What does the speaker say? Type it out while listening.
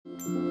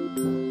Get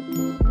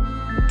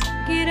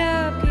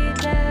up, get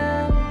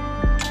down.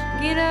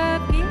 Get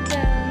up, get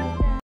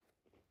down.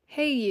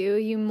 Hey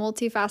you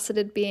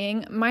multifaceted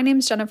being. My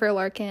name's Jennifer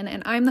Larkin,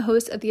 and I'm the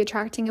host of the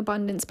Attracting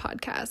Abundance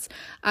podcast.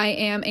 I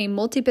am a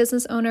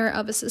multi-business owner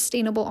of a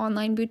sustainable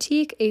online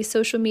boutique, a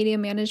social media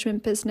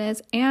management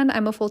business, and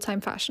I'm a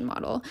full-time fashion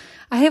model.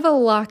 I have a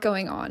lot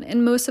going on,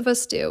 and most of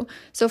us do.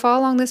 So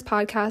follow along this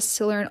podcast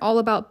to learn all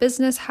about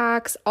business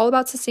hacks, all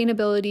about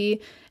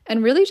sustainability,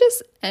 and really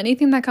just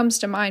anything that comes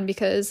to mind,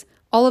 because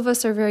all of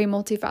us are very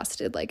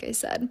multifaceted, like I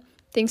said.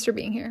 Thanks for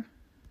being here.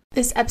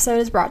 This episode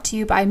is brought to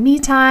you by Me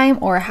Time,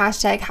 or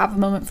hashtag Have a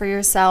Moment for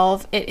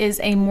Yourself. It is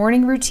a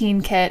morning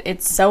routine kit.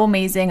 It's so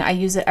amazing. I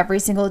use it every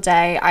single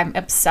day. I'm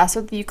obsessed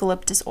with the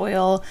eucalyptus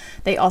oil.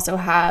 They also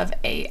have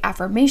a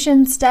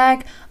affirmations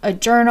deck, a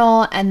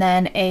journal, and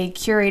then a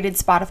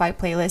curated Spotify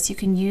playlist. You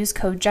can use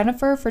code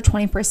Jennifer for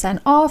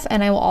 20% off,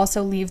 and I will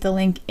also leave the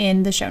link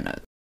in the show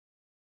notes.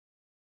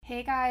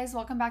 Hey guys,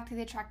 welcome back to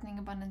the Attracting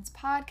Abundance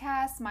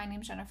podcast. My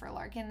name's Jennifer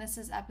Larkin. This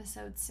is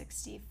episode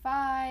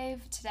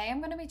 65. Today I'm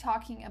going to be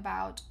talking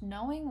about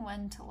knowing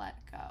when to let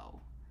go.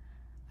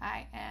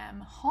 I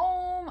am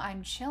home,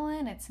 I'm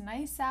chilling, it's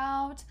nice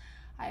out.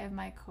 I have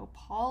my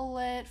copal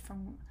lit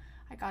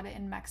I got it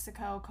in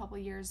Mexico a couple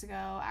years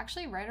ago.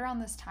 Actually, right around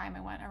this time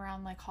I went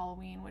around like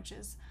Halloween, which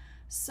is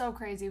so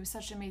crazy. It was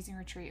such an amazing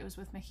retreat. It was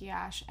with Mickey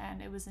Ash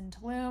and it was in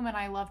Tulum, and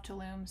I love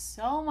Tulum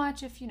so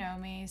much if you know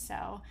me.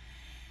 So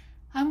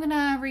I'm going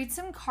to read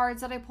some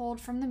cards that I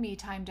pulled from the Me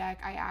Time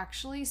deck.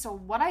 So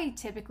what I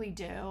typically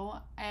do,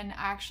 and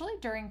actually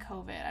during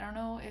COVID, I don't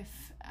know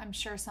if, I'm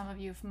sure some of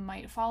you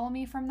might follow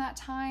me from that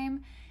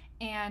time,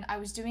 and I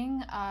was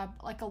doing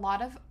like a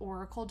lot of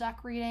oracle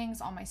deck readings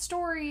on my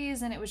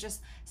stories, and it was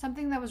just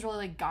something that was really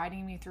like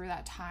guiding me through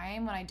that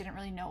time when I didn't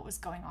really know what was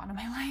going on in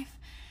my life.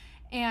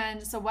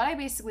 And so what I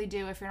basically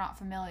do, if you're not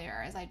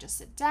familiar, is I just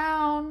sit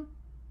down.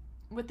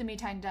 With the Me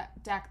Time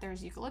deck,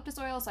 there's eucalyptus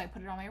oil, so I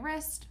put it on my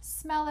wrist,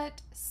 smell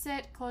it,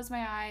 sit, close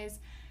my eyes,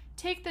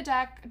 take the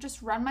deck,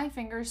 just run my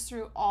fingers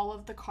through all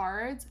of the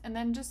cards, and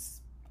then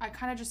I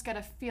kind of just get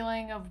a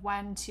feeling of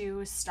when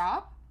to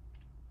stop.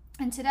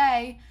 And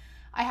today,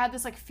 I had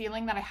this like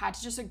feeling that I had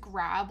to just like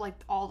grab like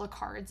all the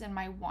cards in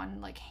my one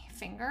like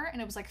finger,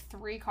 and it was like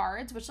 3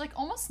 cards, which like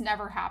almost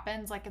never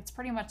happens. Like it's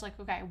pretty much like,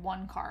 okay,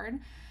 1 card.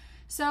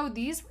 So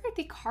these were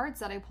the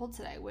cards that I pulled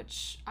today,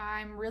 which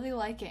I'm really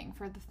liking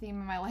for the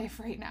theme of my life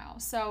right now.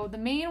 So the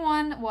main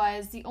one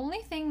was, the only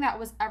thing that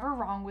was ever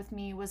wrong with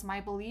me was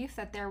my belief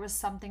that there was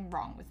something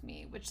wrong with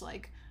me, which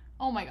like,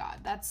 oh my God,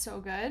 that's so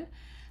good.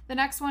 The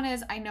next one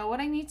is, I know what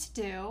I need to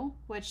do,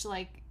 which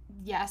like,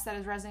 yes, that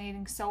is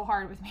resonating so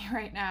hard with me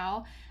right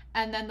now.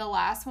 And then the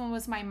last one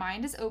was, my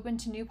mind is open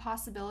to new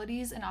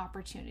possibilities and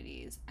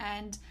opportunities.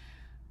 And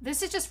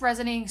this is just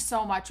resonating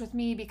so much with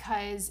me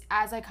because,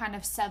 as I kind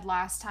of said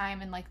last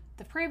time in like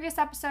the previous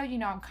episode, you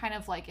know, I'm kind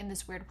of like in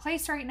this weird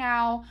place right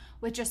now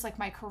with just like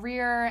my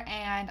career,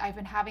 and I've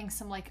been having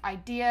some like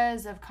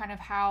ideas of kind of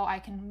how I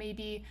can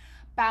maybe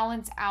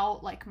balance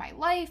out like my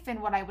life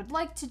and what I would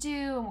like to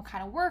do and what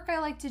kind of work I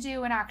like to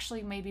do, and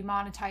actually maybe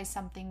monetize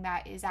something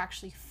that is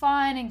actually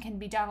fun and can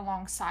be done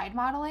alongside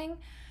modeling.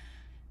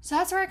 So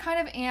that's where I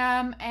kind of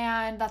am,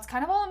 and that's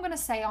kind of all I'm going to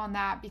say on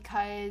that,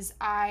 because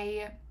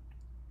I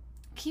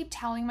keep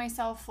telling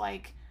myself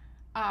like,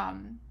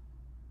 my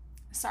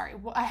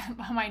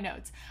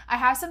notes. I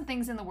have some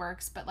things in the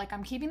works, but like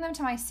I'm keeping them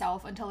to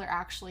myself until they're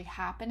actually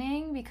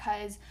happening,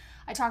 because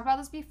I talked about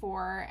this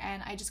before,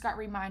 and I just got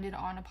reminded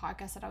on a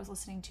podcast that I was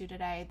listening to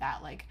today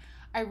that like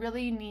I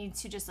really need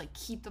to just like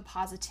keep the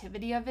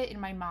positivity of it in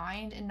my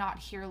mind and not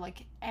hear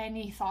like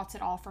any thoughts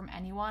at all from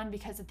anyone,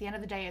 because at the end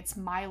of the day, it's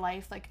my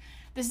life. Like,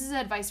 this is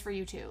advice for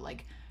you too.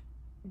 Like,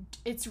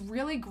 it's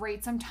really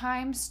great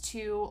sometimes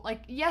to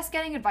like, yes,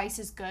 getting advice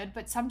is good,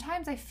 but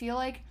sometimes I feel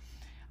like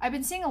I've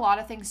been seeing a lot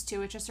of things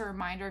too. It's just a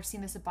reminder. I've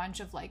seen this a bunch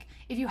of like,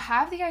 if you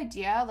have the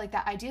idea, like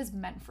that idea is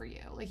meant for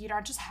you. Like, you're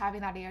not just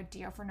having that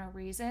idea for no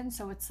reason.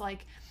 So it's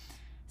like,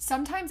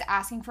 sometimes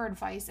asking for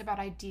advice about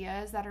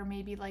ideas that are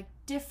maybe like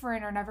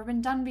different or never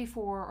been done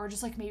before, or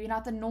just like maybe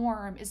not the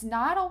norm, is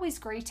not always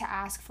great to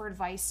ask for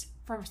advice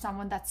from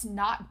someone that's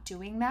not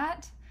doing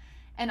that.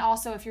 And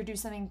also, if you're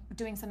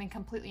doing something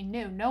completely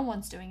new, no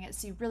one's doing it,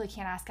 so you really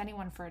can't ask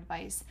anyone for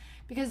advice,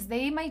 because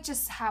they might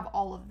just have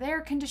all of their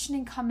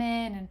conditioning come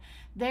in and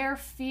their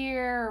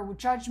fear or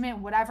judgment,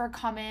 whatever,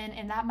 come in,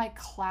 and that might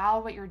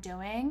cloud what you're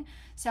doing.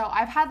 So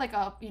I've had like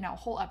a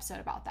whole episode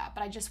about that,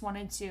 but I just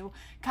wanted to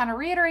kind of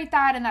reiterate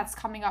that, and that's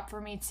coming up for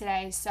me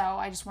today. So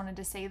I just wanted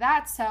to say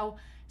that. So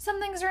some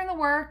things are in the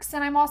works,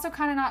 and I'm also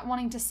kind of not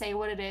wanting to say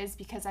what it is,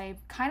 because I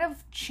kind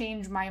of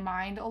change my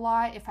mind a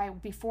lot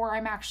before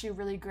I'm actually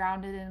really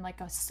grounded in like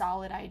a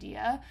solid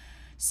idea.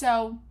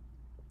 So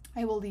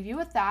I will leave you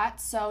with that.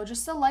 So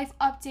just a life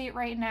update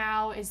right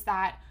now is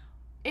that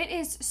it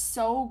is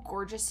so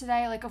gorgeous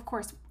today. Like, of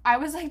course, I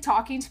was like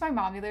talking to my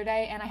mom the other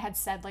day, and I had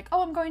said like,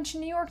 oh, I'm going to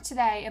New York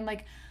today, and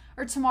like,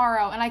 or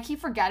tomorrow, and I keep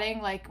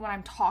forgetting, like, when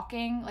I'm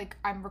talking, like,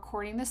 I'm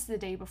recording this the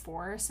day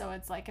before, so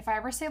it's like, if I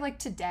ever say like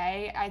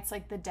today, it's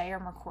like the day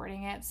I'm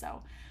recording it.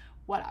 So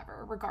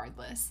whatever,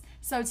 regardless.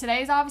 So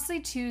today is obviously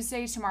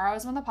Tuesday. Tomorrow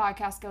is when the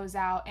podcast goes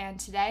out. And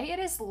today it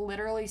is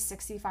literally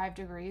 65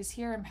 degrees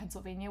here in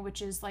Pennsylvania,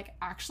 which is like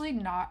actually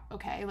not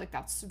okay. Like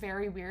that's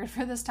very weird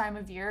for this time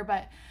of year.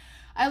 But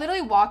I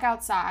literally walk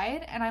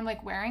outside and I'm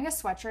like wearing a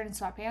sweatshirt and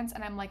sweatpants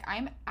and I'm like,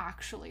 I'm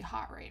actually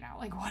hot right now.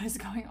 Like what is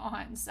going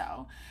on?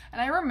 So, and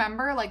I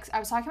remember like I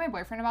was talking to my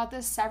boyfriend about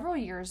this several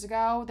years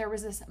ago. There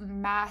was this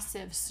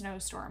massive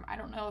snowstorm. I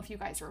don't know if you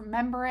guys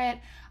remember it.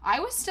 I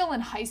was still in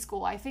high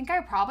school. I think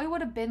I probably would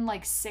have been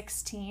like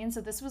 16.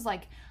 So this was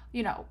like,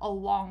 you know, a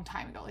long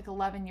time ago, like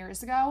 11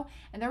 years ago.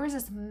 And there was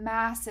this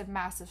massive,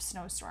 massive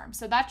snowstorm.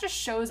 So that just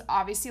shows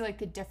obviously like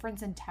the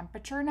difference in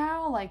temperature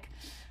now. Like,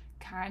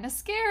 kind of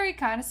scary,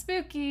 kind of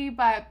spooky.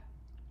 But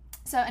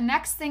so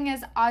next thing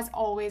is, as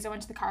always, I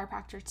went to the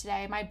chiropractor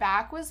today. My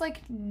back was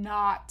like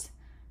not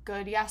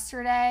good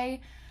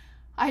yesterday.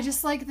 I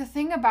just like, the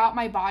thing about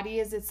my body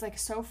is it's like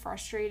so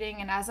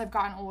frustrating, and as I've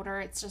gotten older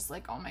it's just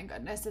like, oh my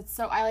goodness, it's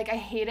so, I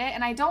hate it.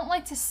 And I don't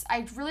like to,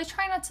 I really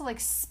try not to like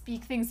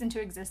speak things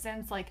into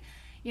existence, like,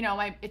 you know,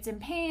 it's in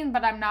pain,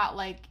 but I'm not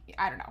like,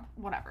 I don't know,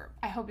 whatever.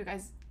 I hope you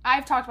guys,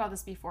 I've talked about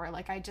this before,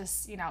 like I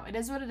just, you know, it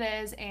is what it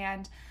is.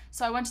 And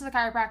so I went to the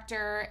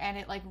chiropractor and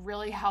it like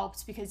really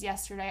helped, because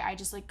yesterday I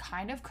just like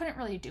kind of couldn't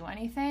really do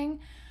anything,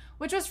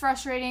 which was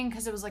frustrating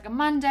because it was like a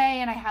Monday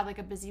and I had like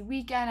a busy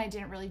weekend. I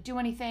didn't really do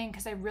anything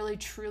because I really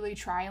truly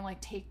try and like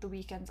take the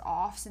weekends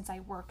off, since I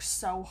work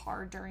so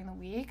hard during the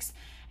weeks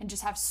and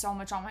just have so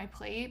much on my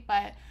plate.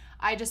 But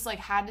I just like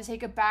had to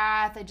take a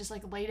bath. I just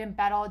like laid in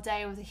bed all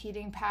day with a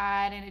heating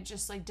pad, and it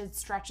just like did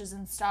stretches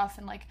and stuff.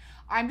 And like,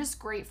 I'm just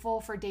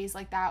grateful for days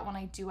like that when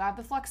I do have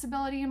the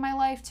flexibility in my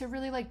life to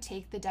really like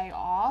take the day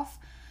off.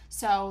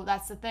 So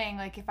that's the thing.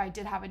 Like if I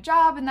did have a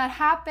job and that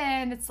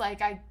happened, it's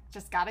like, I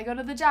just got to go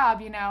to the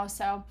job, you know?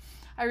 So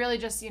I really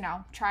just, you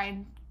know, try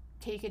and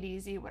take it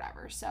easy,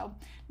 whatever. So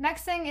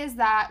next thing is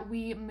that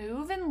we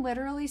move in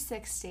literally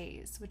 6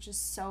 days, which is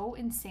so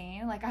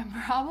insane. Like I'm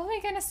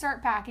probably going to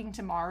start packing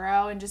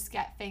tomorrow and just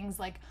get things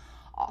like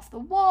off the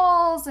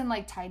walls and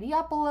like tidy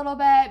up a little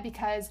bit,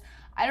 because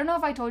I don't know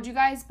if I told you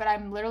guys, but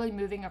I'm literally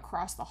moving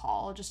across the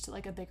hall just to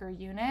like a bigger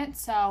unit.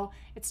 So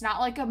it's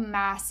not like a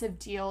massive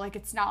deal. Like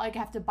it's not like I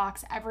have to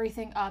box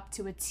everything up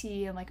to a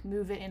T and like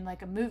move it in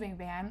like a moving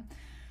van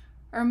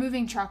or a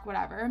moving truck,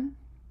 whatever.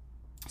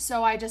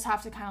 So I just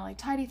have to kind of like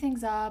tidy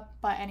things up.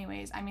 But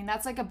anyways, I mean,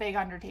 that's like a big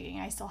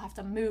undertaking. I still have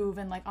to move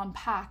and like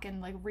unpack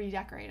and like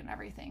redecorate and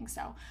everything.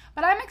 So,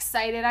 but I'm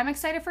excited. I'm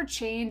excited for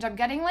change. I'm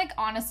getting like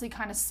honestly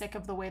kind of sick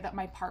of the way that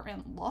my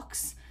apartment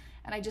looks.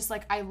 And I just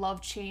like, I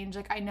love change.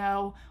 Like I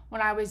know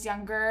when I was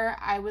younger,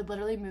 I would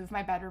literally move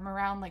my bedroom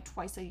around like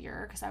twice a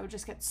year because I would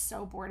just get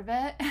so bored of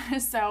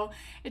it. So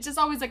it's just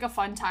always like a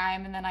fun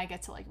time. And then I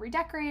get to like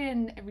redecorate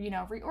and, you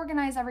know,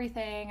 reorganize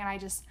everything.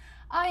 And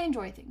I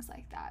enjoy things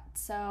like that.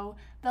 So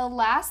the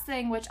last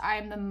thing, which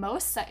I'm the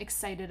most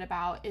excited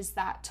about, is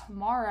that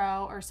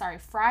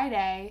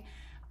Friday,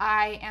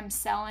 I am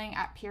selling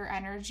at Pure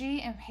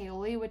Energy in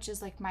Paoli, which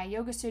is like my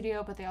yoga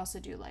studio, but they also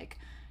do like,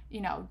 you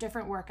know,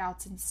 different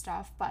workouts and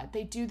stuff. But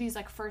they do these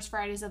like first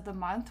Fridays of the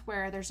month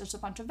where there's just a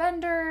bunch of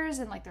vendors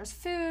and like there's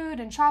food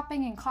and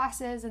shopping and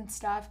classes and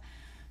stuff.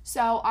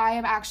 So I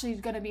am actually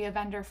going to be a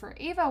vendor for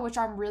Ava, which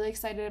I'm really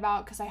excited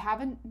about because I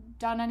haven't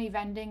done any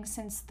vending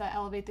since the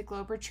Elevate the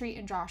Globe retreat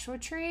in Joshua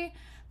Tree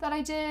that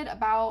I did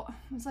about,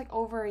 it was like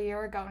over a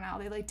year ago now.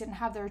 They like didn't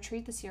have the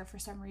retreat this year for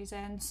some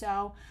reason.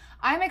 So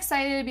I'm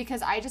excited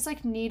because I just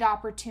like need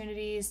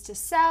opportunities to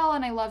sell,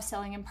 and I love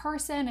selling in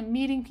person and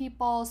meeting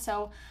people.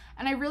 So,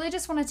 and I really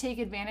just want to take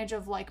advantage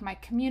of like my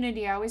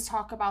community. I always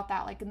talk about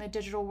that like in the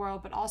digital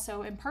world, but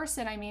also in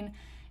person. I mean,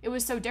 it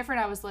was so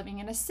different. I was living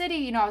in a city,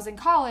 you know, I was in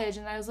college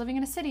and I was living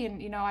in a city,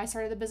 and, you know, I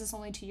started the business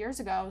only 2 years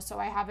ago. So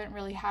I haven't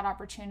really had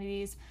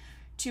opportunities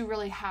to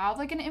really have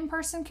like an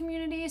in-person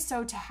community.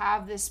 So to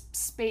have this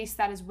space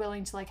that is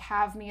willing to like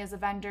have me as a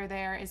vendor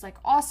there is like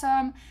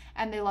awesome.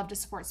 And they love to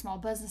support small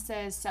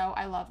businesses. So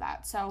I love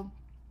that. So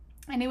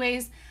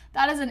anyways,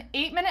 that is an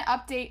 8-minute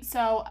update.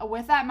 So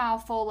with that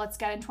mouthful, let's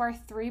get into our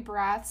 3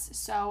 breaths.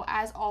 So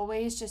as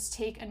always, just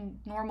take a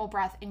normal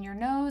breath in your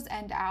nose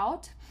and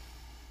out.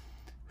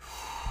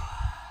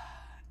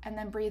 And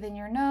then breathe in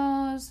your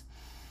nose.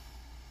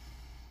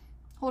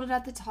 Hold it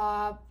at the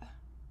top.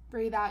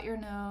 Breathe out your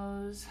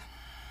nose.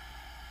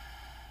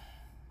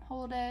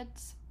 Hold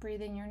it.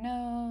 Breathe in your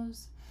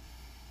nose.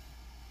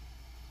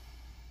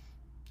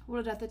 Hold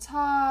it at the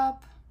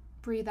top.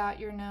 Breathe out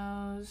your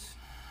nose.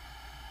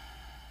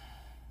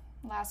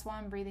 Last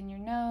one, breathe in your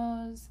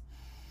nose.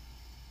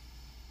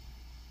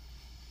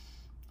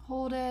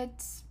 Hold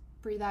it.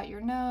 Breathe out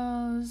your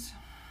nose.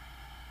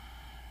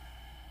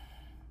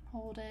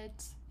 Hold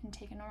it. And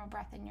take a normal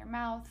breath in your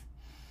mouth.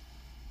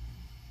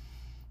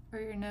 Or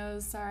your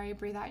nose, sorry.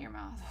 Breathe out your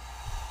mouth.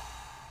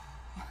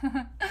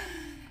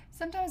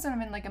 Sometimes when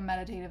I'm in like a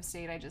meditative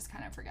state, I just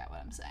kind of forget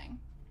what I'm saying.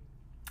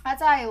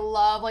 That's why I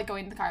love like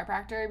going to the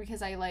chiropractor,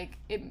 because I like,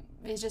 it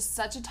is just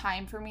such a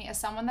time for me as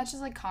someone that's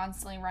just like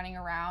constantly running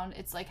around.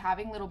 It's like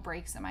having little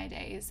breaks in my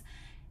days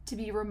to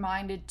be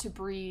reminded to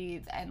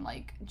breathe and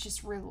like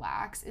just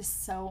relax is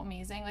so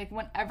amazing. Like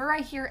whenever I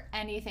hear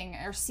anything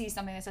or see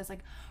something that says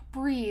like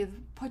breathe,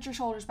 put your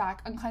shoulders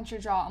back, unclench your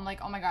jaw, I'm like,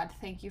 oh my God,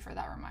 thank you for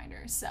that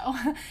reminder. So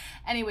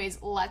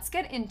anyways, let's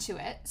get into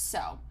it.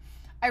 So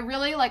I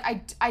really like,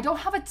 I don't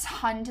have a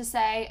ton to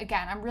say.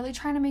 Again, I'm really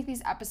trying to make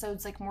these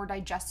episodes like more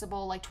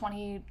digestible, like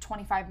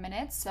 20-25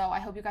 minutes. So I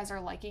hope you guys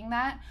are liking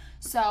that.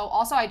 So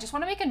also I just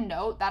want to make a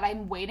note that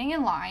I'm waiting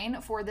in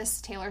line for this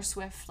Taylor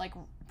Swift like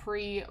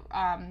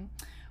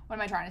what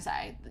am I trying to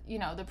say? You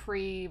know, the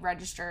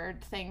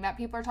pre-registered thing that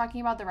people are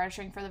talking about, the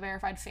registering for the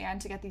verified fan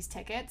to get these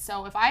tickets.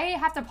 So if I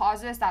have to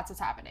pause this, that's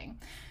what's happening.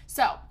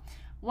 So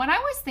when I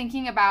was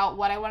thinking about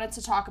what I wanted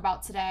to talk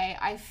about today,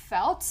 I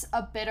felt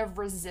a bit of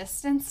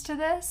resistance to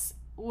this,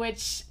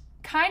 which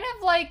kind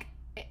of like,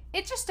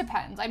 it just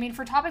depends. I mean,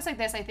 for topics like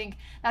this, I think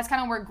that's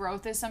kind of where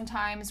growth is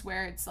sometimes,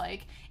 where it's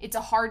like, it's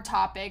a hard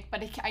topic,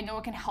 but I know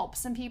it can help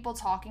some people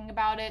talking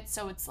about it.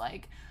 So it's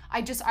like,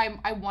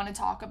 I want to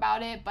talk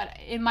about it, but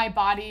in my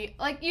body,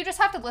 like, you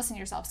just have to listen to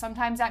yourself.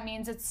 Sometimes that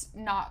means it's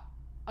not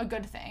a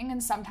good thing,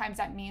 and sometimes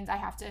that means I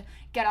have to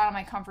get out of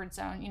my comfort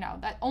zone, you know,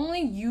 that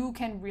only you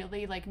can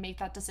really like make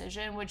that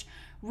decision, which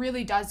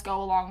really does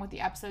go along with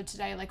the episode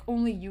today. Like,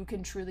 only you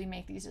can truly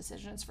make these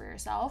decisions for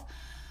yourself.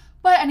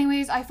 But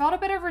anyways, I felt a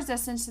bit of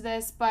resistance to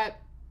this, but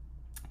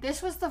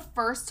this was the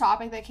first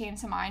topic that came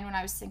to mind when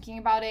I was thinking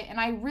about it,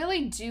 and I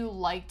really do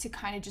like to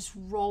kind of just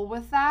roll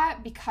with that,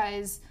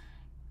 because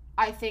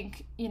I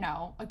think, you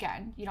know,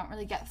 again, you don't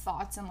really get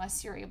thoughts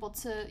unless you're able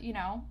to, you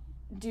know,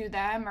 do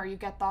them, or you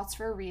get thoughts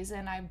for a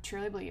reason. I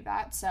truly believe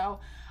that. So,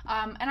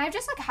 and I've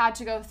just like had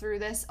to go through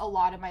this a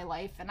lot in my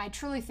life, and I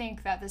truly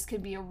think that this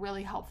could be a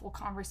really helpful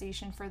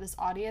conversation for this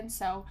audience.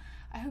 So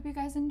I hope you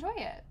guys enjoy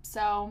it.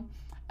 So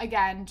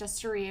again, just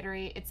to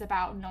reiterate, it's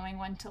about knowing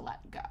when to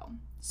let go.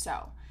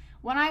 So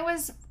when I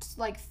was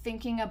like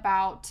thinking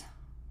about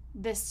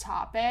this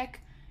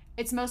topic,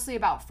 it's mostly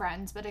about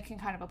friends, but it can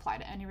kind of apply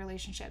to any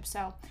relationship.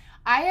 So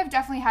I have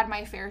definitely had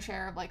my fair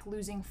share of like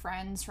losing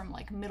friends from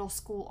like middle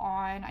school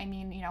on. I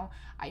mean, you know,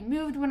 I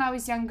moved when I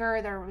was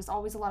younger. There was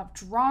always a lot of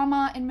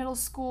drama in middle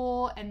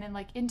school, and then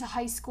like into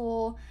high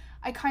school,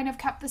 I kind of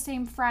kept the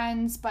same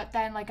friends. But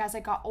then like as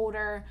I got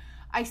older,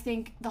 I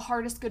think the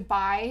hardest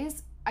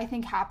goodbyes I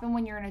think happen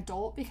when you're an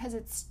adult, because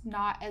it's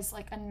not as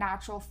like a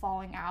natural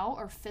falling out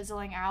or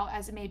fizzling out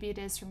as maybe it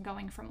is from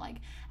going from like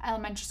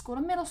elementary school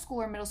to middle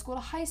school, or middle school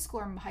to high school,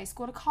 or high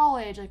school to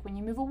college, like when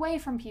you move away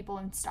from people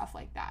and stuff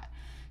like that.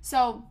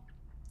 So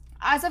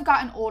as I've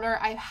gotten older,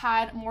 I've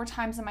had more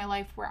times in my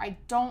life where I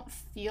don't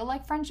feel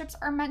like friendships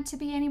are meant to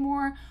be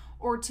anymore,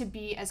 or to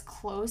be as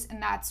close, and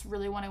that's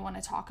really what I want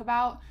to talk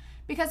about.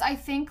 Because I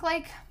think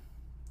like,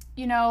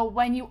 you know,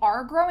 when you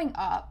are growing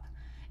up,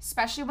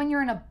 especially when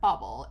you're in a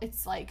bubble,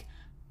 it's like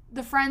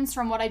the friends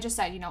from what I just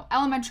said, you know,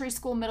 elementary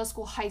school, middle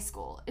school, high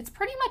school, it's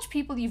pretty much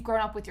people you've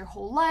grown up with your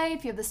whole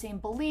life. You have the same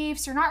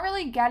beliefs. You're not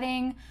really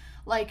getting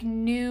like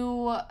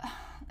new,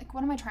 like,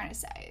 what am I trying to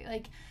say?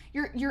 Like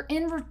you're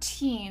in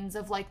routines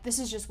of like, this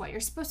is just what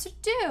you're supposed to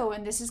do,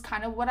 and this is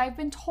kind of what I've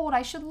been told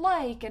I should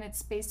like, and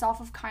it's based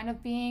off of kind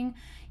of being,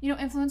 you know,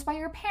 influenced by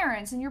your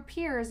parents and your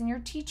peers and your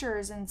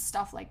teachers and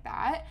stuff like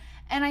that.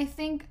 And I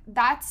think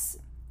that's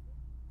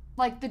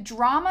like the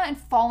drama and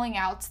falling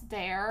outs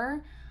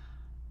there,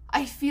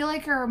 I feel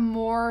like are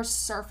more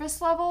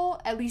surface level,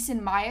 at least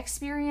in my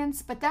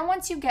experience. But then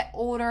once you get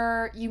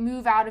older, you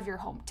move out of your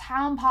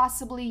hometown,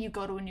 possibly, you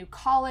go to a new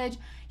college,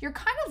 you're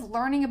kind of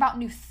learning about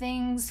new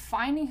things,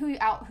 finding who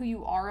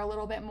you are a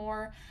little bit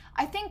more.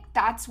 I think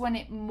that's when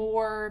it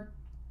more,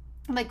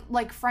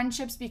 like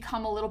friendships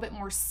become a little bit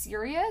more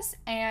serious,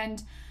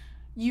 and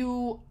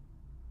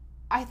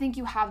I think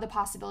you have the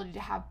possibility to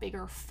have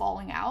bigger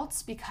falling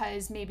outs,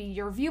 because maybe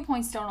your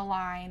viewpoints don't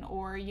align,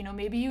 or, you know,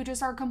 maybe you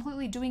just are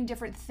completely doing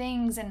different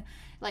things, and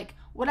like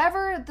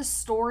whatever the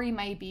story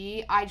may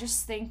be, I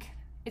just think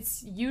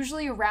it's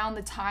usually around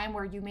the time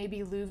where you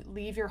maybe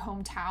leave your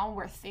hometown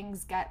where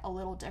things get a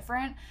little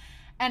different.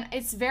 And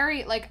it's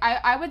very like,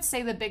 I would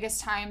say the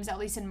biggest times, at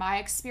least in my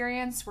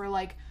experience, were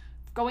like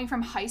going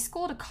from high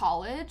school to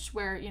college,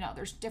 where, you know,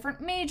 there's different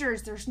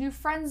majors, there's new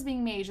friends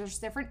being made, there's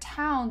different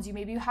towns,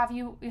 you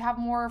have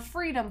more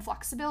freedom,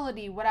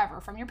 flexibility, whatever,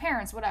 from your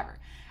parents, whatever.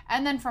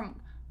 And then from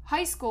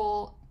high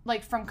school,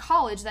 like from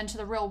college, then to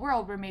the real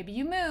world, where maybe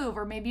you move,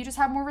 or maybe you just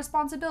have more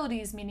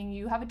responsibilities, meaning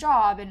you have a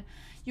job and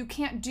you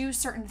can't do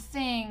certain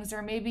things,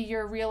 or maybe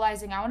you're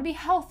realizing I want to be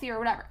healthy or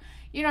whatever.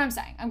 You know what I'm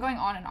saying? I'm going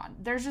on and on.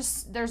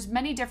 There's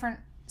many different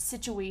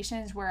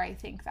situations where I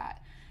think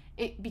that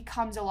it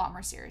becomes a lot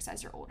more serious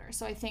as you're older.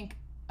 So I think,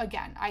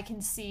 again, I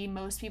can see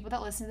most people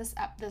that listen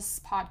to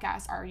this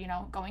podcast are, you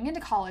know, going into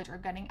college or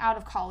getting out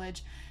of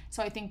college.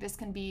 So I think this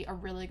can be a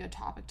really good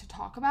topic to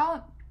talk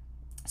about.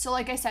 So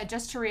like I said,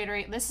 just to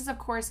reiterate, this is, of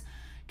course,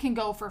 can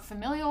go for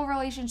familial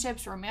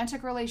relationships,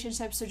 romantic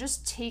relationships. So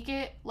just take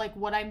it like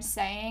what I'm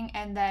saying,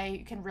 and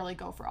they can really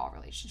go for all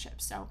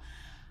relationships. So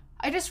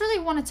I just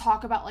really want to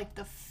talk about like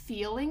the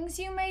feelings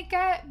you may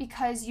get,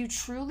 because you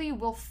truly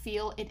will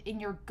feel it in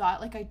your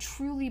gut. Like I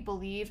truly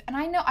believe, and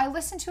I know I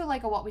listened to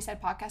like a What We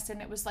Said podcast,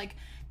 and it was like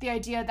the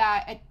idea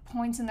that at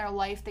points in their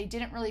life they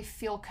didn't really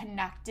feel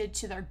connected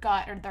to their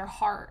gut or their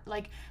heart.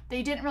 Like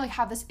they didn't really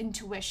have this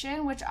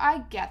intuition, which I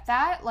get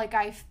that.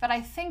 But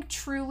I think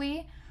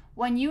truly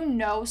when you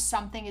know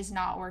something is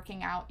not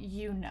working out,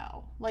 you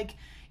know. Like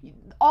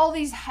all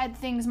these head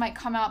things might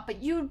come out,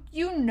 but you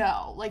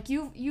know, like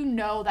you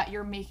know that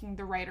you're making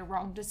the right or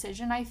wrong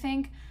decision, I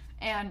think.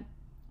 And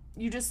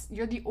you're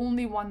the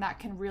only one that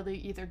can really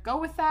either go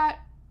with that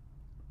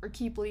or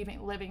keep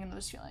living in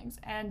those feelings.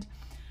 And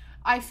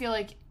I feel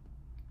like,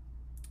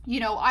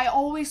 you know, I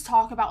always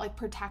talk about like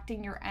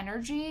protecting your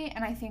energy,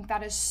 and I think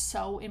that is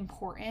so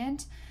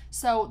important.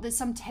 So there's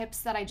some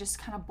tips that I just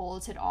kind of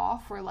bulleted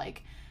off, where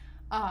like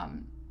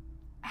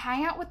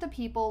hang out with the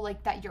people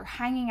like that you're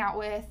hanging out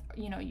with,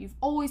 you know, you've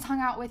always hung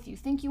out with, you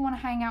think you want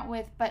to hang out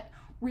with, but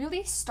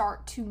really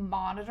start to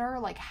monitor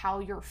like how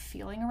you're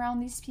feeling around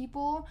these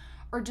people,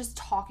 or just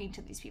talking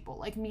to these people.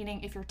 Like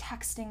meaning if you're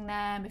texting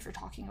them, if you're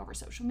talking over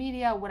social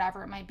media,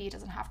 whatever it might be, it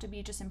doesn't have to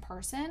be just in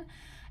person.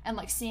 And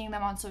like seeing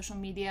them on social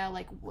media,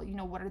 like, you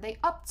know, what are they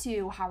up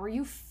to? How are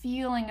you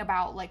feeling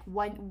about like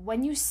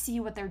when you see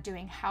what they're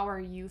doing, how are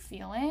you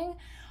feeling?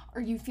 Are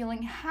you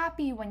feeling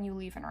happy when you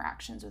leave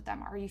interactions with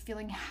them? Are you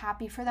feeling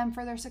happy for them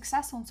for their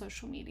success on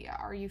social media?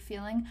 Are you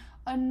feeling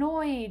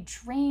annoyed,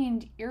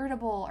 drained,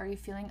 irritable? Are you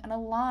feeling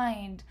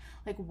unaligned?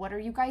 Like, what are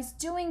you guys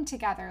doing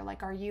together?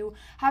 Like, are you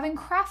having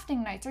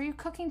crafting nights? Are you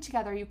cooking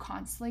together? Are you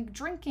constantly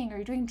drinking? Are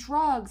you doing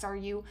drugs? Are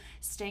you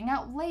staying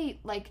out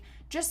late? Like,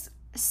 just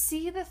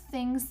see the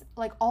things,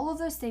 like all of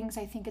those things.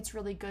 I think it's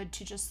really good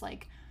to just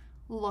like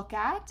look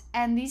at,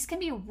 and these can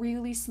be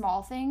really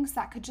small things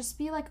that could just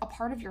be like a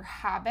part of your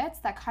habits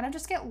that kind of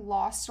just get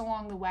lost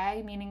along the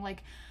way. Meaning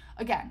like,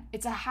 again,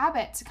 it's a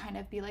habit to kind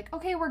of be like,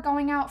 okay, we're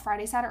going out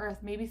Friday, Saturday, or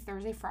maybe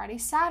Thursday, Friday,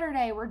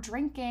 Saturday, we're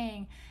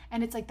drinking,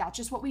 and it's like that's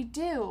just what we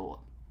do.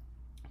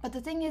 But the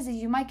thing is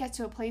you might get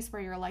to a place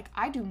where you're like,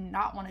 I do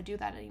not want to do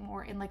that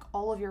anymore, and like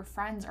all of your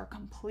friends are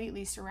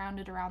completely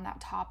surrounded around that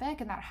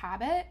topic and that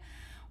habit,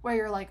 where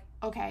you're like,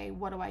 okay,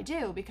 what do I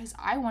do? Because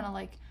I want to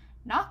like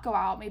not go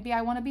out. Maybe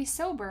I want to be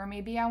sober.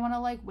 Maybe I want to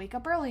like wake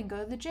up early and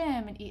go to the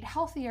gym and eat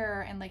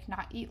healthier and like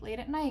not eat late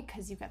at night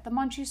because you get the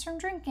munchies from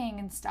drinking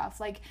and stuff,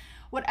 like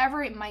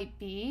whatever it might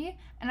be.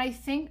 And I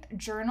think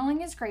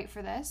journaling is great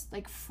for this,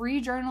 like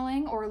free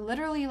journaling, or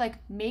literally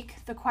like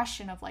make the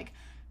question of like,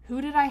 who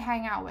did I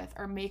hang out with?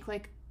 Or make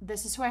like,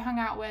 this is who I hung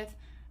out with,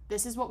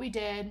 this is what we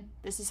did,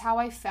 this is how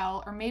I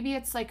felt. Or maybe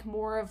it's like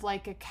more of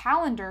like a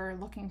calendar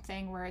looking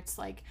thing where it's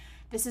like,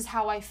 this is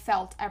how I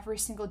felt every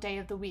single day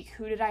of the week.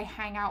 Who did I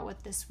hang out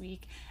with this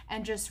week?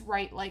 And just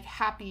write like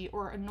happy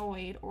or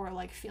annoyed or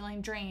like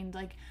feeling drained,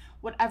 like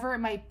whatever it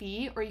might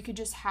be. Or you could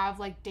just have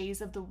like days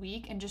of the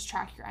week and just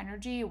track your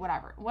energy,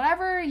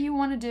 whatever you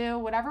want to do,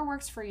 whatever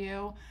works for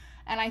you.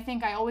 And I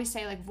think I always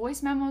say like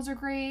voice memos are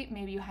great.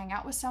 Maybe you hang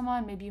out with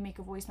someone, maybe you make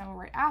a voice memo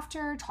right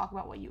after, talk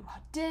about what you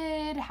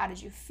did, how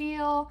did you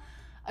feel?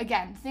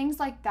 Again, things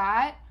like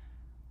that.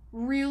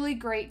 Really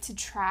great to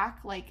track,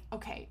 like,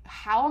 okay,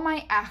 how am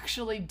I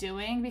actually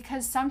doing?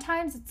 Because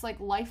sometimes it's like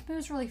life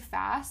moves really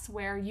fast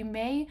where you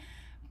may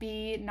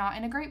be not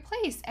in a great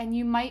place and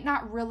you might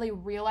not really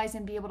realize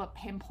and be able to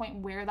pinpoint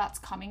where that's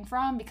coming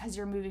from because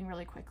you're moving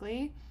really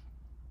quickly.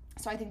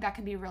 So I think that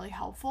can be really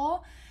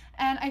helpful.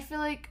 And I feel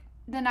like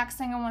the next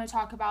thing I want to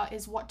talk about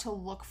is what to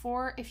look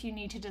for if you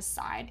need to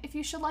decide if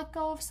you should let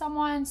go of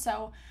someone.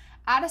 So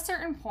at a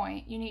certain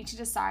point, you need to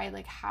decide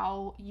like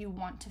how you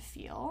want to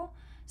feel.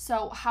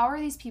 So how are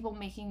these people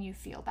making you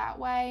feel that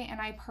way?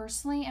 And I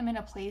personally am in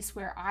a place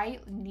where I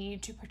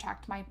need to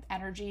protect my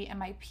energy and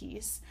my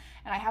peace.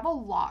 And I have a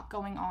lot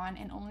going on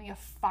and only a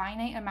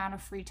finite amount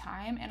of free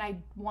time. And I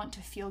want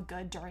to feel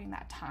good during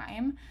that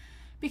time.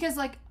 Because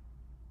like,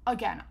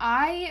 again,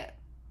 I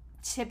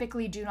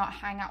typically do not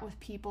hang out with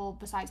people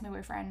besides my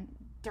boyfriend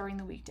during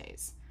the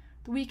weekdays.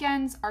 The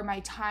weekends are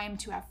my time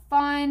to have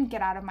fun,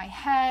 get out of my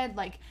head,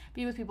 like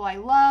be with people I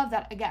love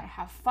that, again,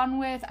 have fun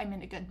with, I'm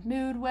in a good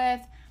mood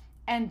with.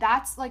 And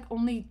that's like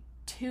only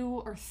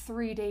 2 or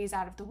 3 days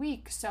out of the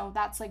week. So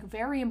that's like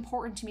very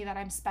important to me that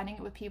I'm spending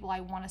it with people I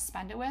want to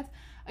spend it with.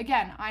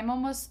 Again,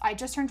 I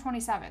just turned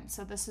 27.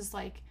 So this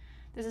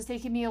is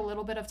taking me a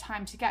little bit of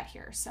time to get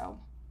here. So,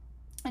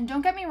 and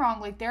don't get me wrong,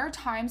 like there are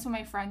times when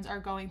my friends are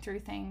going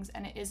through things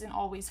and it isn't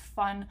always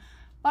fun,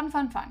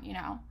 you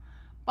know?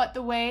 But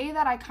the way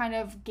that I kind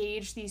of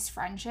gauge these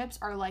friendships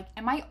are like,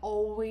 am I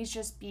always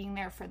just being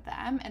there for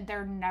them and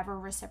they're never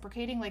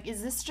reciprocating? Like,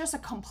 is this just a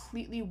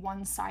completely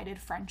one-sided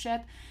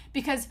friendship?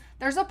 Because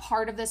there's a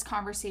part of this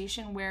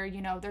conversation where,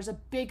 you know, there's a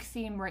big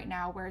theme right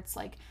now where it's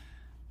like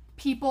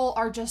people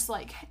are just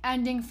like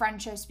ending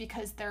friendships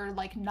because they're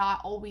like not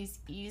always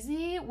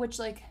easy, which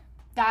like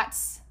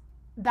that's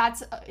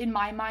in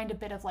my mind a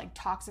bit of like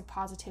toxic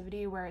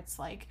positivity, where it's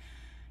like,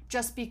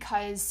 just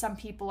because some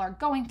people are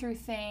going through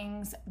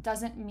things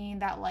doesn't mean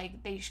that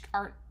like they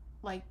aren't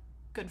like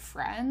good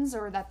friends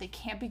or that they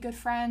can't be good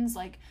friends.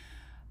 Like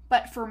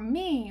But for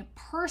me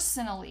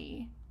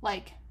personally,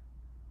 like,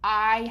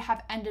 I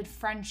have ended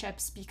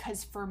friendships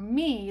because for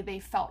me, they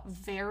felt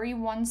very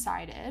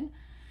one-sided.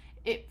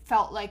 It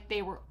felt like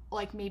they were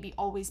like maybe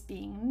always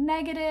being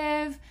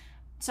negative.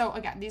 So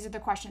again, these are the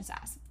questions to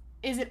ask.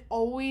 Is it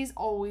always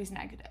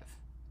negative?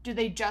 Do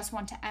they just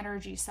want to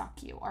energy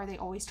suck you? Are they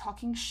always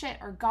talking shit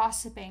or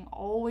gossiping,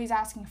 always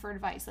asking for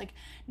advice, like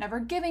never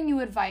giving you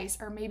advice,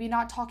 or maybe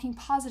not talking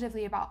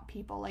positively about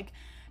people? Like,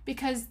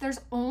 because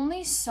there's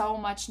only so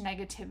much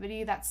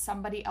negativity that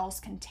somebody else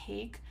can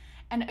take.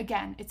 And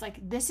again, it's like,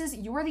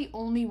 you're the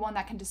only one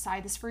that can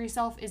decide this for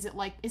yourself. Is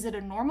it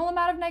a normal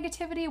amount of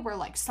negativity where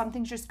like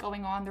something's just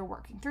going on, they're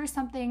working through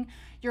something,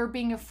 you're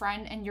being a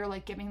friend and you're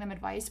like giving them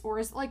advice, or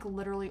is it like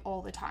literally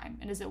all the time?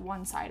 And is it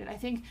one-sided? I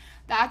think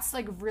that's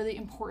like really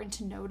important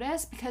to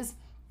notice, because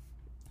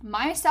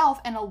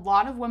myself and a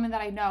lot of women that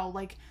I know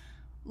like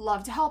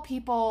love to help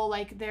people,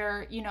 like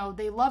they're,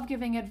 they love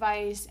giving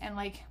advice and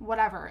like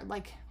whatever,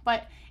 like,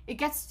 but it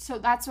gets, so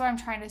that's what I'm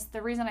trying to,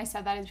 the reason I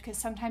said that is because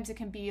sometimes it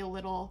can be a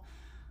little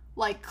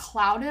like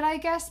clouded, I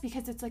guess,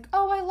 because it's like,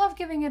 oh, I love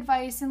giving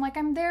advice and like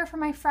I'm there for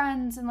my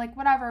friends and like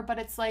whatever, but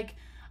it's like,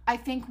 I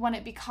think when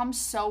it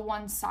becomes so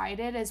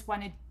one-sided is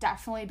when it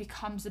definitely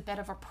becomes a bit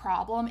of a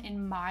problem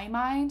in my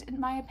mind, in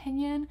my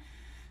opinion.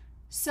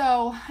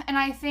 So, and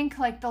I think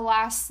like the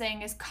last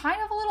thing is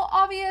kind of a little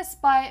obvious,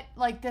 but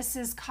like this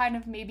is kind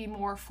of maybe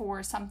more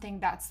for something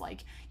that's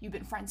like you've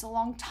been friends a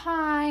long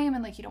time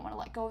and like you don't want to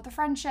let go of the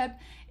friendship,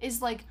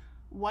 is like,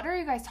 what are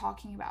you guys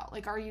talking about?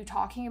 Like, are you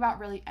talking about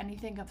really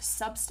anything of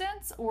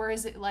substance, or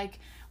is it like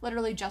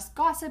literally just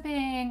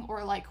gossiping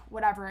or like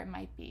whatever it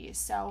might be?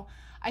 So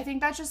I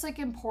think that's just like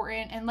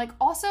important. And like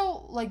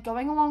also like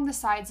going along the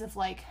sides of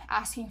like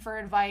asking for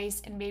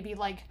advice and maybe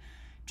like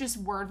just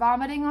word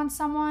vomiting on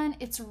someone,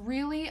 it's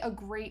really a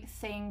great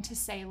thing to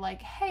say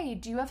like, hey,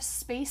 do you have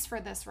space for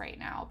this right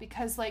now?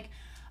 Because like,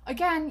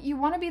 again, you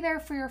want to be there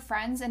for your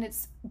friends, and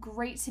it's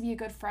great to be a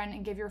good friend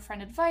and give your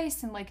friend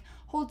advice and like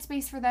hold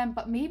space for them,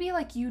 but maybe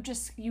like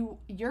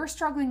you're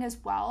struggling as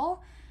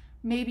well.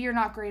 Maybe you're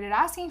not great at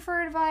asking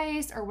for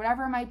advice or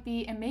whatever it might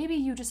be, and maybe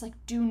you just like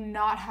do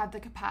not have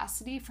the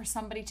capacity for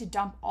somebody to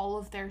dump all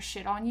of their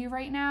shit on you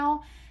right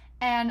now.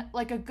 And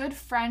like a good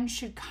friend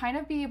should kind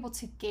of be able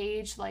to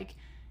gauge like,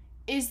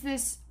 is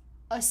this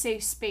a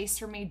safe space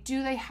for me?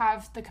 Do they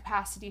have the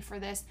capacity for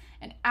this?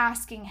 And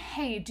asking,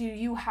 hey, do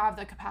you have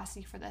the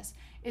capacity for this,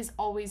 is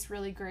always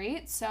really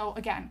great. So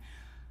again,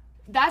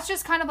 that's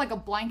just kind of like a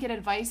blanket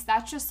advice.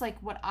 That's just like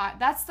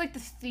that's like the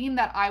theme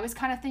that I was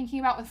kind of thinking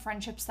about with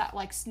friendships that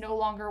like no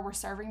longer were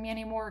serving me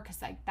anymore,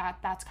 because like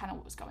that's kind of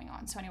what was going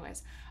on. So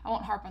anyways, I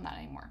won't harp on that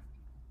anymore.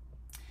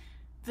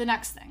 The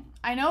next thing,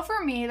 I know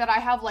for me that I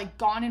have like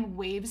gone in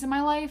waves in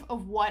my life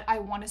of what I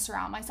want to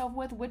surround myself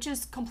with, which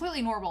is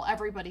completely normal.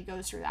 Everybody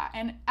goes through that.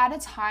 And at a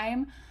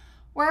time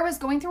where I was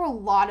going through a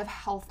lot of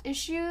health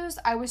issues,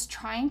 I was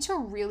trying to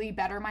really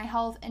better my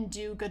health and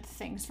do good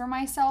things for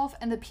myself.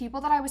 And the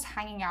people that I was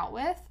hanging out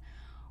with,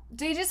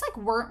 they just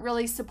like weren't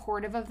really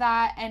supportive of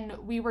that. And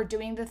we were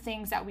doing the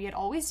things that we had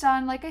always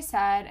done, like I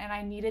said, and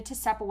I needed to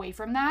step away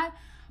from that.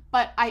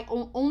 But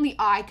only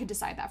I could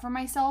decide that for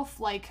myself.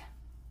 Like,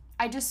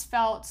 I just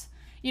felt,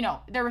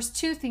 there was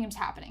two themes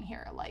happening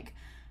here, like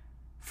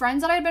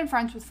friends that I'd been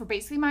friends with for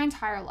basically my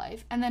entire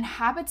life, and then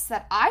habits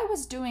that I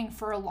was doing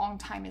for a long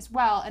time as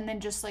well, and then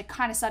just like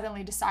kind of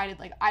suddenly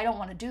decided like, I don't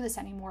want to do this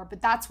anymore, but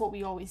that's what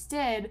we always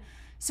did.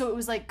 So it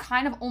was like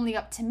kind of only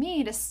up to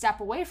me to step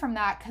away from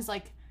that, because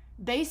like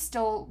they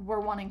still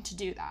were wanting to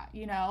do that,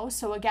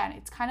 So again,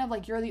 it's kind of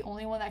like you're the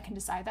only one that can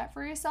decide that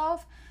for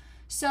yourself.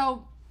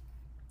 So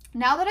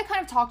now that I kind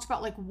of talked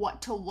about like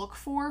what to look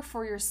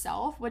for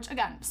yourself, which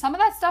again, some of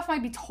that stuff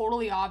might be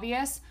totally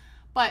obvious,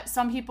 but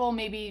some people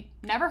maybe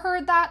never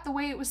heard that the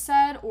way it was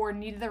said or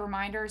needed the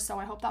reminder. So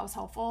I hope that was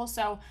helpful.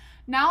 So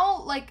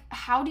now, like,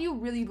 how do you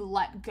really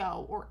let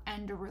go or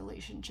end a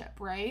relationship,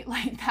 right?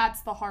 Like,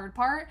 that's the hard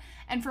part.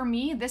 And for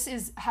me, this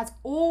has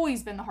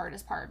always been the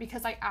hardest part,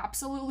 because I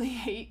absolutely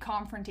hate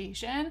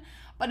confrontation,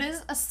 but it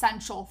is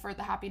essential for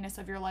the happiness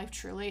of your life,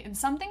 truly. And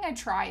something I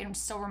try and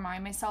still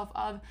remind myself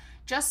of,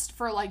 just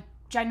for like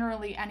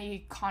generally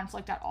any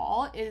conflict at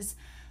all, is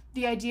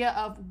the idea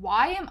of,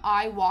 why am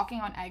I walking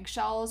on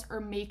eggshells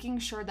or making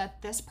sure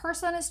that this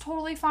person is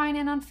totally fine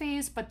and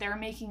unfazed, but they're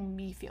making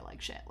me feel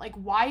like shit? Like,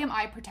 why am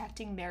I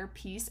protecting their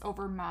peace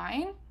over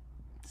mine?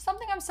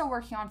 Something I'm still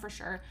working on for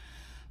sure.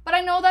 But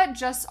I know that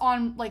just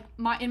on like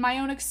in my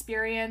own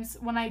experience,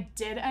 when I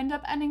did end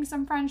up ending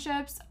some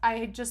friendships,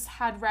 I just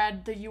had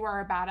read the You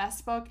Are a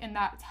Badass book, and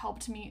that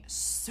helped me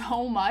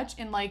so much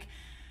in like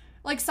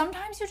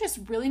sometimes you just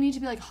really need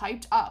to be like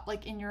hyped up,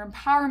 like in your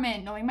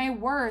empowerment, knowing my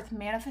worth,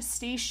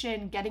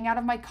 manifestation, getting out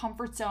of my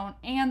comfort zone,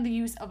 and the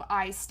use of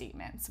I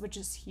statements, which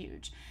is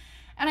huge.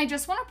 And I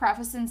just want to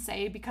preface and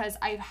say, because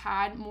I've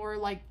had more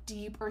like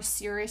deep or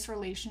serious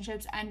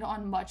relationships end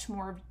on much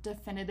more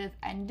definitive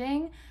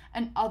ending,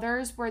 and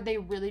others where they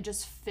really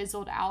just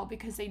fizzled out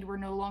because they were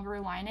no longer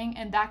aligning.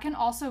 And that can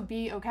also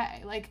be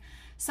okay. Like,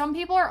 some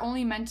people are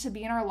only meant to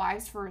be in our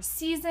lives for a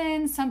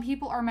season. Some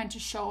people are meant to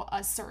show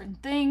us certain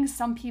things.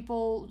 Some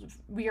people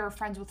we are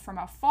friends with from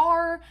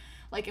afar,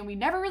 like, and we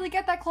never really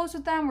get that close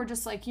with them. We're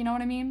just like, you know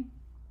what I mean?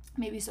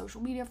 Maybe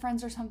social media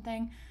friends or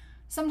something.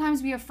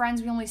 Sometimes we have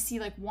friends we only see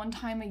like one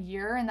time a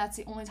year, and that's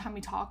the only time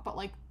we talk, but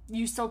like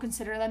you still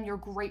consider them your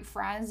great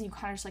friends, and you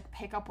kind of just like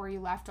pick up where you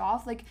left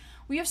off. Like,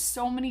 we have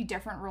so many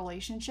different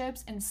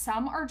relationships, and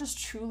some are just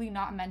truly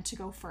not meant to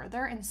go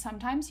further, and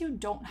sometimes you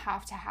don't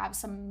have to have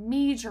some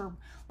major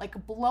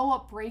like blow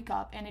up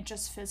breakup and it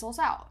just fizzles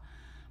out.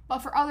 But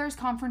for others,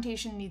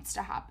 confrontation needs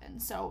to happen.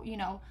 So, you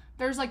know,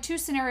 there's like two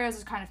scenarios I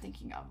was kind of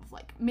thinking of.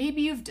 Like,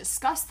 maybe you've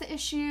discussed the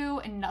issue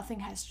and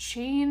nothing has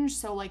changed,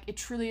 so like it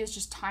truly is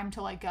just time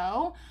to let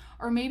go.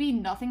 Or maybe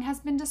nothing has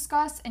been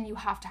discussed and you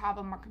have to have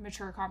a more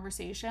mature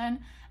conversation.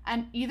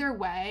 And either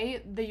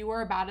way, the You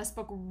Are a Badass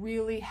book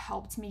really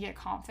helped me get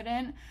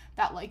confident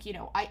that, like, you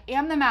know, I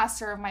am the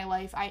master of my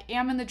life. I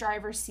am in the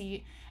driver's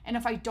seat. And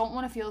if I don't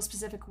want to feel a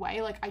specific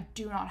way, like, I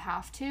do not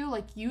have to.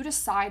 Like, you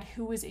decide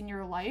who is in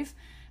your life.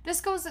 This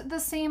goes the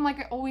same, like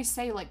I always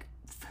say, like,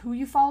 who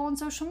you follow on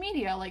social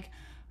media, like,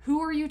 who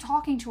are you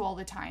talking to all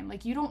the time?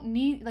 Like, you don't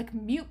need, like,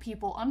 mute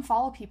people,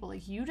 unfollow people.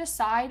 Like, you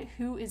decide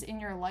who is in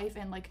your life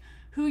and, like,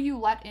 who you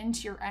let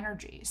into your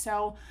energy.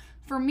 So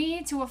for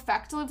me to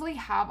effectively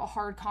have a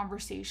hard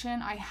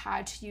conversation, I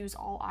had to use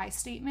all I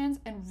statements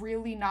and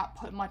really not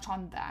put much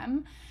on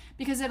them,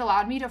 because it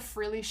allowed me to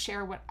freely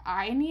share what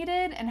I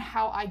needed and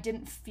how I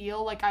didn't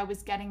feel like I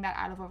was getting that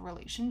out of a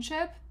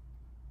relationship.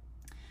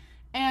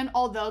 And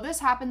although this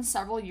happened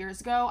several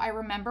years ago, I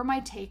remember my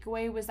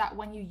takeaway was that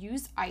when you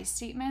use I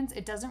statements,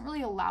 it doesn't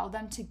really allow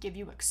them to give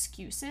you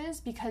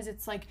excuses, because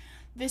it's like,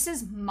 this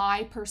is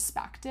my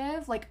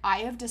perspective. Like, I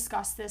have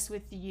discussed this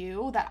with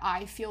you, that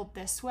I feel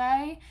this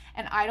way,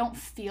 and I don't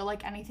feel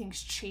like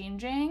anything's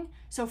changing.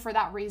 So for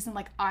that reason,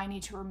 like, I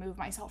need to remove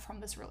myself from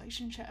this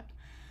relationship.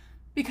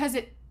 Because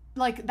it,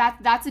 like,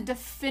 that's a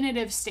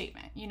definitive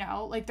statement, you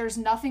know? Like, there's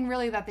nothing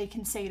really that they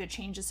can say to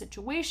change the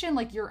situation.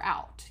 Like, you're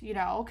out, you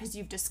know, because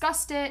you've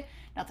discussed it,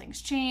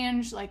 nothing's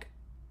changed. Like,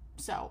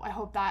 so I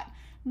hope that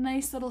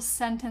nice little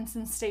sentence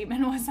and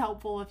statement was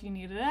helpful if you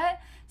needed it.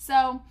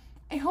 So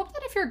I hope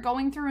that if you're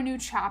going through a new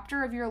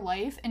chapter of your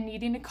life and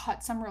needing to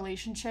cut some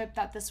relationship,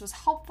 that this was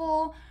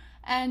helpful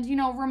and, you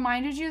know,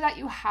 reminded you that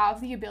you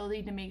have the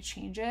ability to make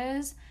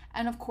changes.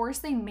 And of course,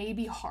 they may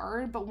be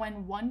hard, but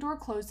when one door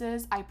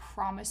closes, I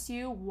promise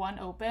you, one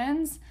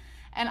opens.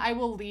 And I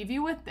will leave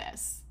you with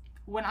this.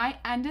 When I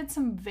ended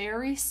some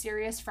very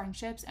serious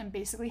friendships and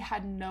basically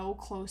had no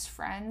close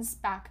friends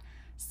back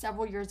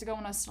several years ago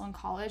when I was still in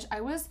college,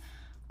 I was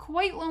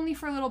quite lonely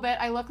for a little bit.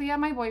 I luckily had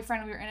my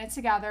boyfriend, we were in it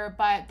together,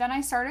 but then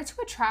I started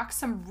to attract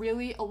some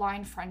really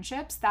aligned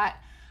friendships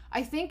that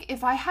I think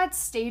if I had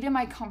stayed in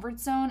my comfort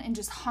zone and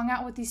just hung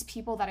out with these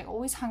people that I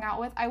always hung out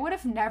with, I would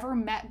have never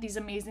met these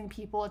amazing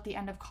people at the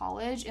end of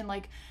college and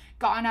like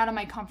gotten out of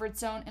my comfort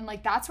zone. And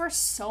like, that's where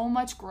so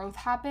much growth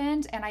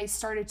happened. And I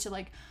started to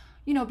like,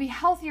 you know, be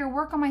healthier,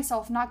 work on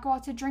myself, not go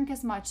out to drink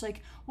as much.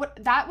 Like, what,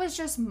 that was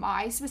just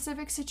my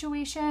specific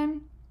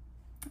situation.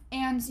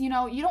 And, you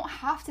know, you don't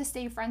have to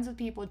stay friends with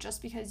people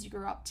just because you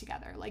grew up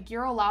together. Like,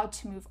 you're allowed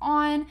to move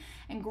on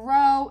and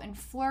grow and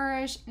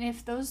flourish. And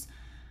if those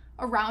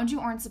around you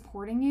aren't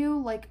supporting you,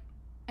 like,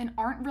 and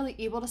aren't really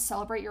able to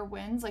celebrate your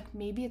wins, like,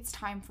 maybe it's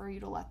time for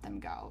you to let them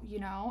go, you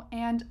know?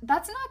 And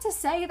that's not to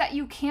say that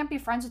you can't be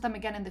friends with them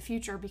again in the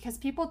future, because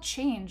people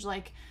change,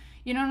 like,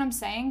 you know what I'm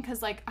saying?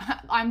 Because, like,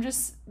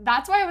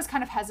 that's why I was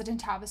kind of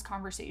hesitant to have this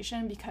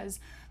conversation, because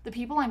the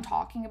people I'm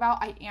talking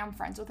about, I am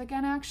friends with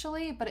again,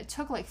 actually, but it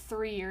took like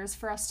 3 years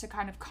for us to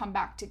kind of come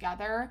back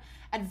together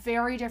at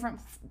very different,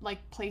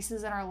 like,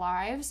 places in our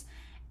lives.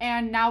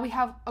 And now we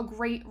have a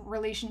great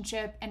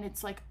relationship, and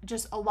it's like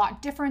just a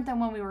lot different than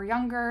when we were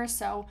younger.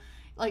 So,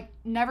 like,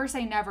 never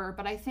say never,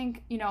 but I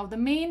think, you know, the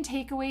main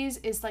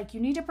takeaways is like, you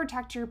need to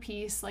protect your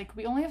peace. Like,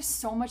 we only have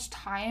so much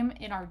time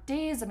in our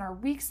days and our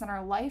weeks and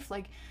our life.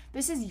 Like,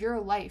 this is your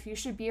life. You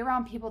should be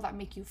around people that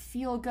make you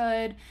feel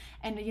good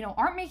and, you know,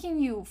 aren't making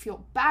you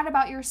feel bad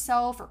about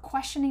yourself or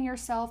questioning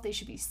yourself. They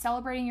should be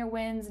celebrating your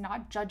wins,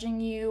 not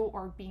judging you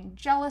or being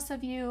jealous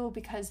of you,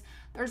 because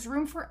there's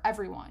room for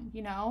everyone,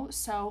 you know?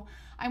 So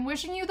I'm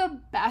wishing you the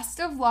best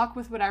of luck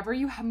with whatever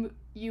you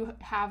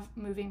have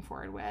moving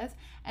forward with,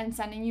 and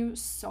sending you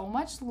so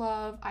much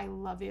love. I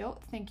love you.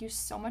 Thank you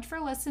so much for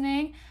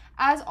listening.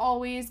 As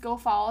always, go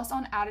follow us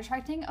on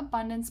 @Attracting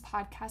Abundance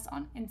Podcast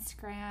on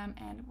Instagram,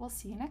 and we'll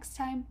see you next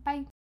time.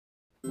 Bye.